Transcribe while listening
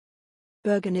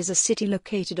Bergen is a city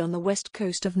located on the west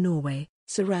coast of Norway,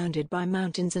 surrounded by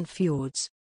mountains and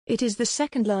fjords. It is the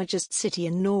second largest city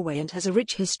in Norway and has a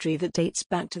rich history that dates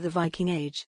back to the Viking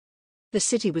Age. The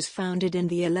city was founded in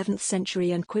the 11th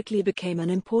century and quickly became an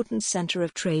important center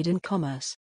of trade and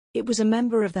commerce. It was a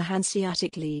member of the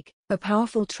Hanseatic League, a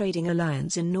powerful trading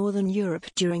alliance in northern Europe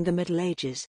during the Middle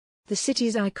Ages. The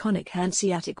city's iconic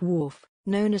Hanseatic Wharf,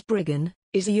 known as BERGEN,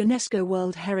 is a UNESCO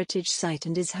World Heritage Site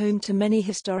and is home to many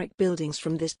historic buildings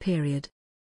from this period.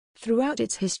 Throughout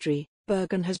its history,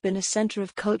 Bergen has been a center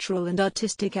of cultural and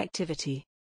artistic activity.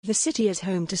 The city is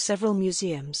home to several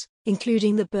museums,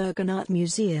 including the Bergen Art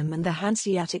Museum and the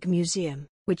Hanseatic Museum,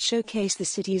 which showcase the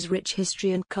city's rich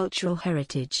history and cultural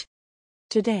heritage.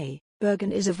 Today,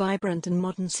 Bergen is a vibrant and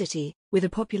modern city, with a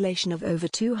population of over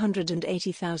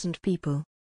 280,000 people.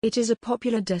 It is a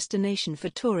popular destination for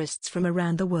tourists from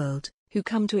around the world, who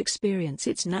come to experience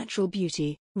its natural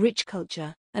beauty, rich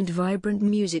culture, and vibrant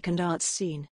music and arts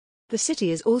scene. The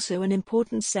city is also an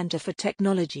important center for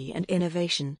technology and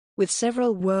innovation, with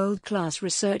several world-class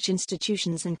research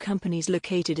institutions and companies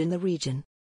located in the region.